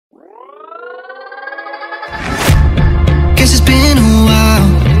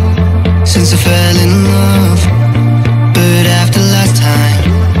since I fell in love. But after last time,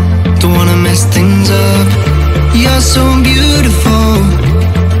 don't wanna mess things up. You're so beautiful,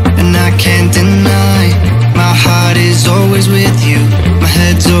 and I can't deny. My heart is always with you, my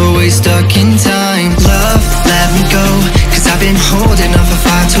head's always stuck in time. Love, let me go, cause I've been holding on for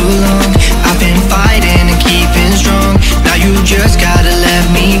far too long. I've been fighting and keeping strong, now you just gotta let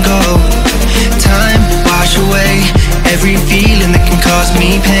me go. Time, wash away every feeling that can cause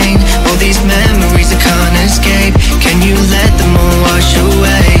me pain. All these memories I can't escape, can you let them all wash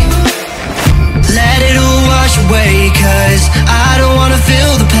away? Let it all wash away, cause I don't wanna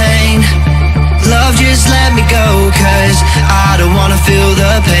feel the pain. Love, just let me go, cause I don't wanna feel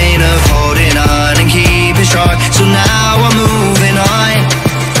the pain of holding on and keeping strong. So now I'm moving on,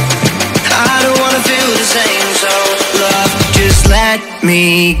 I don't wanna feel the same. So love, just let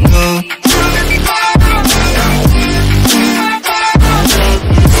me go.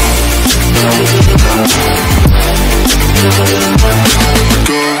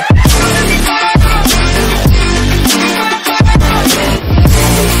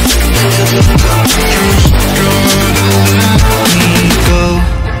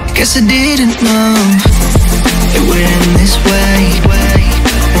 Guess I didn't know